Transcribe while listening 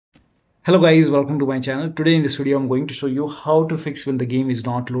Hello guys, welcome to my channel. Today in this video I'm going to show you how to fix when the game is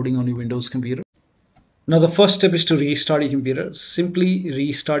not loading on your Windows computer. Now the first step is to restart your computer. Simply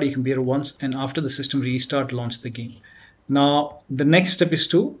restart your computer once, and after the system restart, launch the game. Now the next step is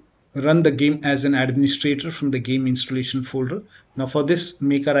to run the game as an administrator from the game installation folder. Now for this,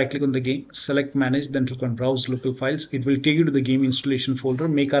 make a right click on the game, select manage, then click on browse local files. It will take you to the game installation folder.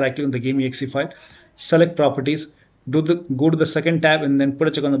 Make a right click on the game exe file, select properties, go to the second tab and then put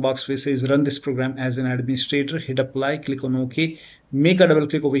a check on the box which says run this program as an administrator. Hit apply, click on OK, make a double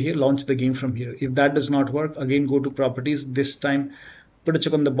click over here, launch the game from here. If that does not work, again go to properties. This time put a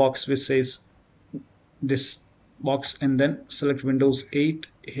check on the box which says this box and then select Windows 8,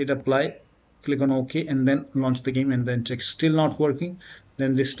 hit apply, click on OK, and then launch the game and then check. Still not working,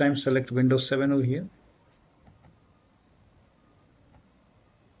 then this time select Windows 7 over here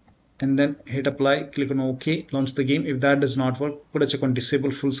and then hit apply, click on OK, launch the game. If that does not work, put a check on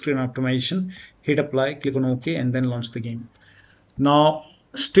disable full screen optimization, hit apply, click on OK, and then launch the game. Now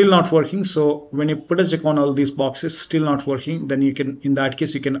still not working, so when you put a check on all these boxes, still not working, then you can, in that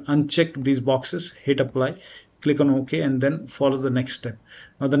case, you can uncheck these boxes, hit apply, click on OK, and then follow the next step.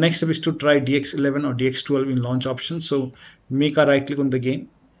 Now the next step is to try DX11 or DX12 in launch option. So make a right click on the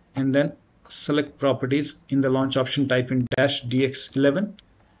game and then select properties. In the launch option, type in -DX11,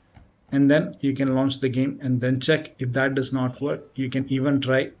 and then you can launch the game and then check. If that does not work, you can even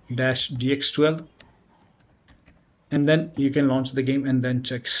try -DX12 and then you can launch the game and then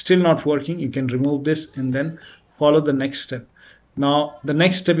check. Still not working, you can remove this and then follow the next step. Now the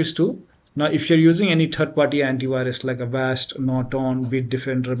next step is to, now if you're using any third-party antivirus like Avast, Norton,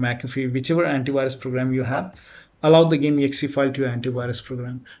 Bitdefender, McAfee, whichever antivirus program you have, allow the game exe file to your antivirus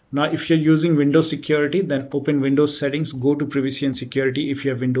program. Now if you're using Windows security, then open Windows settings, go to privacy and security. If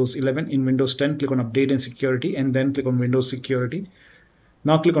you have Windows 11, in Windows 10 click on update and security and then click on Windows security.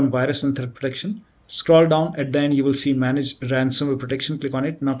 Now click on virus and threat protection. Scroll down, at the end you will see manage ransomware protection, click on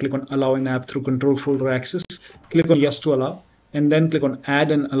it. Now click on allow an app through control folder access, click on yes to allow, and then click on add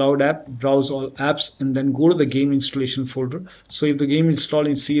an allowed app, browse all apps, and then go to the game installation folder. So if the game installed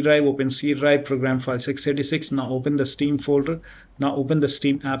in C drive, open C drive, program files x86. Now open the Steam folder, now open the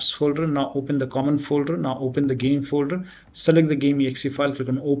Steam apps folder, now open the common folder, now open the game folder, select the game exe file, click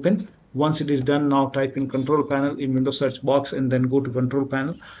on open. Once it is done, now type in control panel in Windows search box and then go to control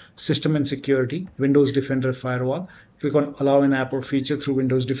panel, system and security, Windows Defender firewall. Click on allow an app or feature through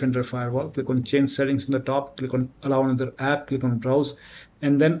Windows Defender firewall. Click on change settings in the top, click on allow another app, click on browse,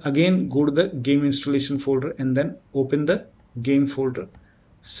 and then again go to the game installation folder and then open the game folder.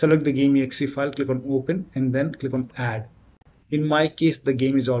 Select the game exe file, click on open, and then click on add. In my case, the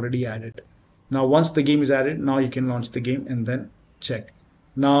game is already added. Now once the game is added, now you can launch the game and then check.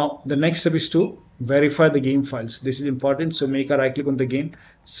 Now the next step is to verify the game files. This is important, so make a right click on the game,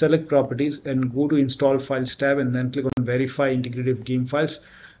 select properties and go to install files tab and then click on verify integrity of game files.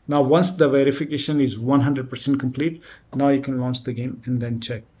 Now once the verification is 100% complete, now you can launch the game and then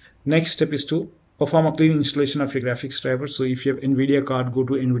check. Next step is to perform a clean installation of your graphics driver. So if you have NVIDIA card, go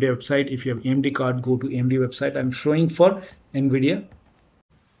to NVIDIA website. If you have AMD card, go to AMD website. I'm showing for NVIDIA.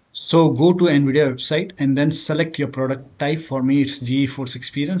 So go to NVIDIA website and then select your product type. For me, it's GeForce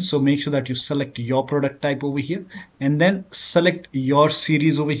Experience. So make sure that you select your product type over here and then select your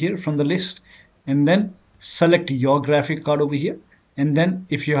series over here from the list and then select your graphic card over here. And then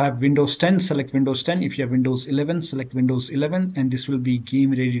if you have Windows 10, select Windows 10. If you have Windows 11, select Windows 11, and this will be game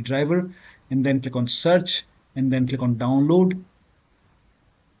ready driver. And then click on search and then click on download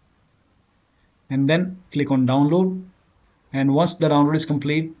and then click on download. And once the download is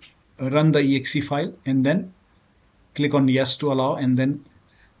complete, run the exe file and then click on yes to allow and then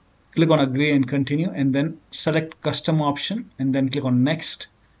click on agree and continue and then select custom option and then click on next.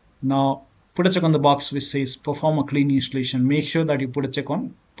 Now put a check on the box which says perform a clean installation. Make sure that you put a check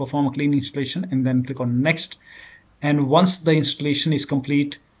on perform a clean installation and then click on next. And once the installation is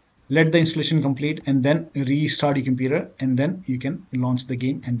complete, let the installation complete and then restart your computer and then you can launch the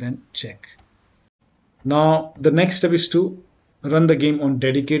game and then check. Now the next step is to run the game on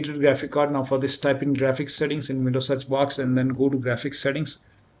dedicated graphic card. Now for this, type in graphics settings in Windows search box and then go to graphics settings.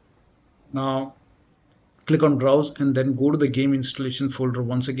 Now click on browse and then go to the game installation folder.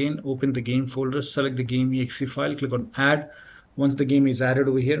 Once again, open the game folder, select the game exe file, click on add. Once the game is added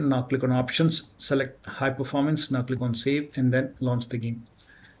over here, now click on options, select high performance, now click on save and then launch the game.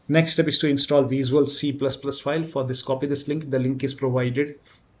 Next step is to install Visual C++ file. For this, copy this link. The link is provided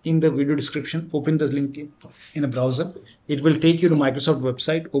in the video description. Open the link in a browser. It will take you to Microsoft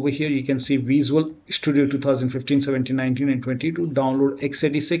website. Over here you can see Visual Studio 2015, 17, 19 and 20 to download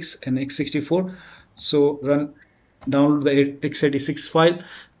x86 and x64. So download the x86 file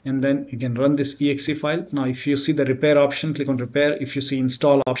and then you can run this exe file. Now if you see the repair option, click on repair. If you see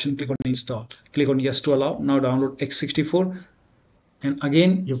install option, click on install. Click on yes to allow. Now download x64, and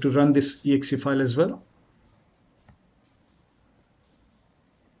again you have to run this exe file as well.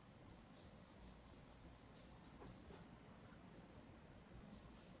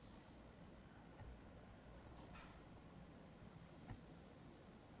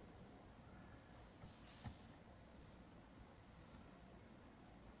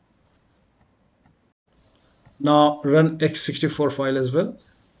 Now run x64 file as well.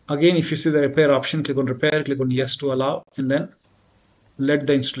 Again, if you see the repair option, click on repair, click on yes to allow, and then let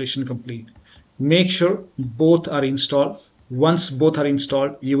the installation complete. Make sure both are installed. Once both are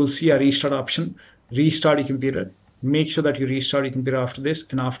installed, you will see a restart option. Restart your computer. Make sure that you restart your computer after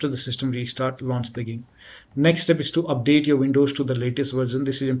this, and after the system restart, launch the game. Next step is to update your Windows to the latest version.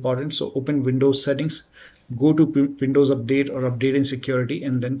 This is important. So open Windows settings, go to Windows Update or Update in Security,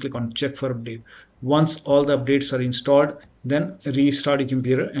 and then click on check for update. Once all the updates are installed, then restart your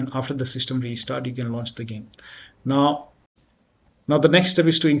computer, and after the system restart, you can launch the game. Now the next step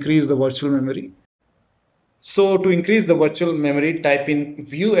is to increase the virtual memory. So to increase the virtual memory, type in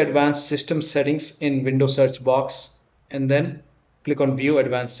View Advanced System Settings in Windows search box, and then click on View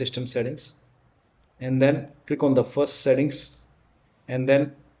Advanced System Settings, and then click on the first settings, and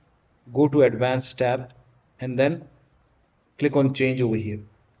then go to Advanced tab, and then click on Change over here,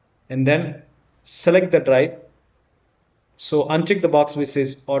 and then select the drive. So uncheck the box which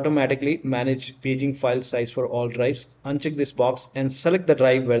says automatically manage paging file size for all drives. Uncheck this box and select the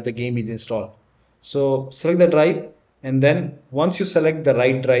drive where the game is installed. So select the drive, and then once you select the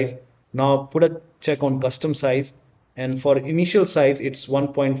right drive, now put a check on custom size, and for initial size it's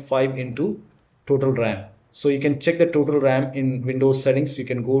 1.5 into total RAM. So you can check the total RAM in Windows settings. You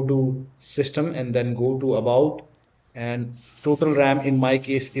can go to system and then go to about, and total RAM in my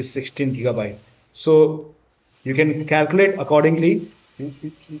case is 16 GB. So you can calculate accordingly.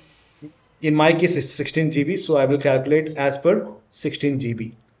 In my case it's 16 GB, so I will calculate as per 16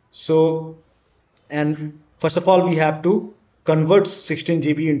 GB. So, and first of all we have to convert 16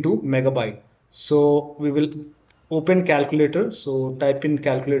 GB into megabyte. So we will open calculator. So type in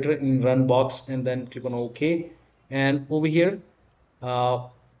calculator in run box, and then click on OK, and over here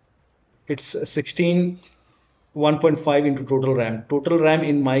it's 16 1.5 into total RAM. Total RAM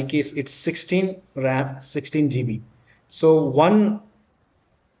in my case it's 16 RAM, 16 GB. So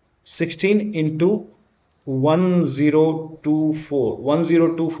 116 into 1024.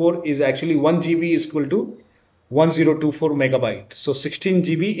 1024 is actually 1 GB is equal to 1024 megabyte. So 16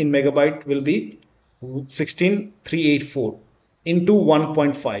 GB in megabyte will be 16384 into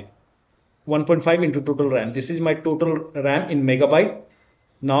 1.5. 1.5 into total RAM. This is my total RAM in megabyte.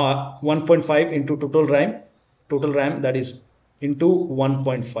 Now 1.5 into total RAM, that is into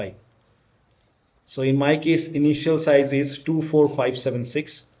 1.5. So in my case initial size is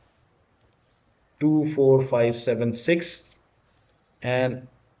 24576, and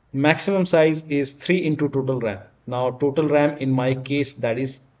maximum size is 3 into total RAM. Now total RAM in my case that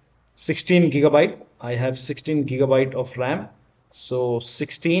is 16 GB. I have 16 GB of RAM. So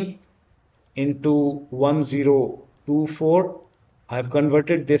 16 into 1024, I have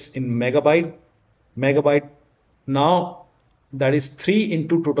converted this in megabyte. Now that is 3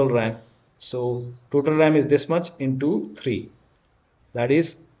 into total RAM. So total RAM is this much into 3, that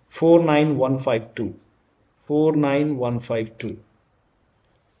is 49152.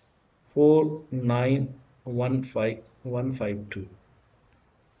 4915152.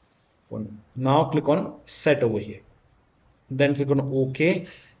 Now click on set over here, then click on OK,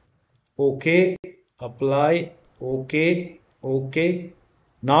 apply, OK.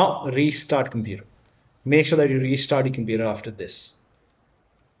 Now restart computer. Make sure that you restart your computer after this.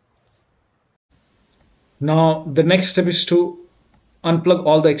 Now the next step is to unplug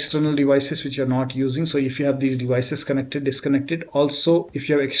all the external devices which you're not using. So if you have these devices connected, disconnected. Also if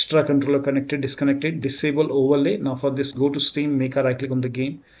you have extra controller connected, disconnected. Disable overlay. Now for this, go to Steam, make a right click on the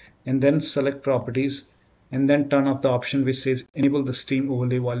game, and then select properties, and then turn off the option which says enable the Steam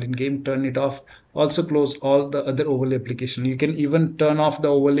overlay while in game. Turn it off. Also close all the other overlay application. You can even turn off the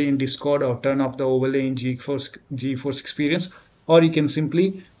overlay in Discord, or turn off the overlay in GeForce Experience, or you can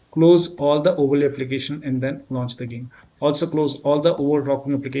simply close all the overlay application and then launch the game. Also close all the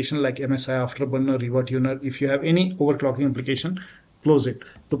overclocking application like MSI, Afterburner, Revert Tuner. If you have any overclocking application, close it.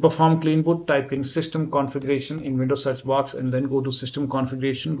 To perform clean boot, type in system configuration in Windows search box and then go to system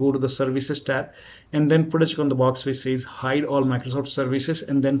configuration, go to the services tab and then put a check on the box which says hide all Microsoft services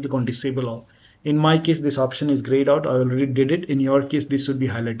and then click on disable all. In my case, this option is grayed out. I already did it. In your case, this should be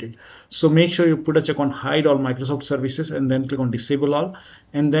highlighted. So make sure you put a check on hide all Microsoft services and then click on disable all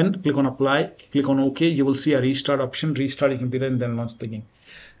and then click on apply, click on OK. You will see a restart option, restart your computer and then launch the game.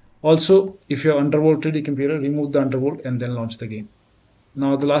 Also, if you have undervolted your computer, remove the undervolt and then launch the game.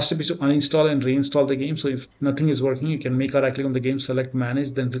 Now the last step is to uninstall and reinstall the game. So if nothing is working, you can make a right click on the game, select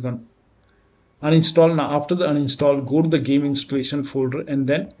manage, then click on uninstall. Now after the uninstall, go to the game installation folder and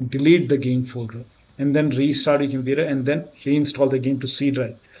then delete the game folder and then restart your computer and then reinstall the game to C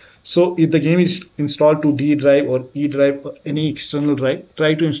drive. So if the game is installed to D drive or E drive or any external drive,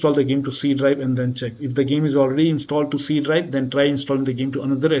 try to install the game to C drive and then check. If the game is already installed to C drive, then try installing the game to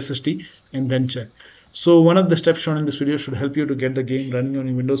another SSD and then check. So one of the steps shown in this video should help you to get the game running on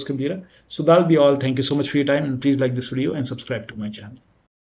your Windows computer. So that'll be all. Thank you so much for your time and please like this video and subscribe to my channel.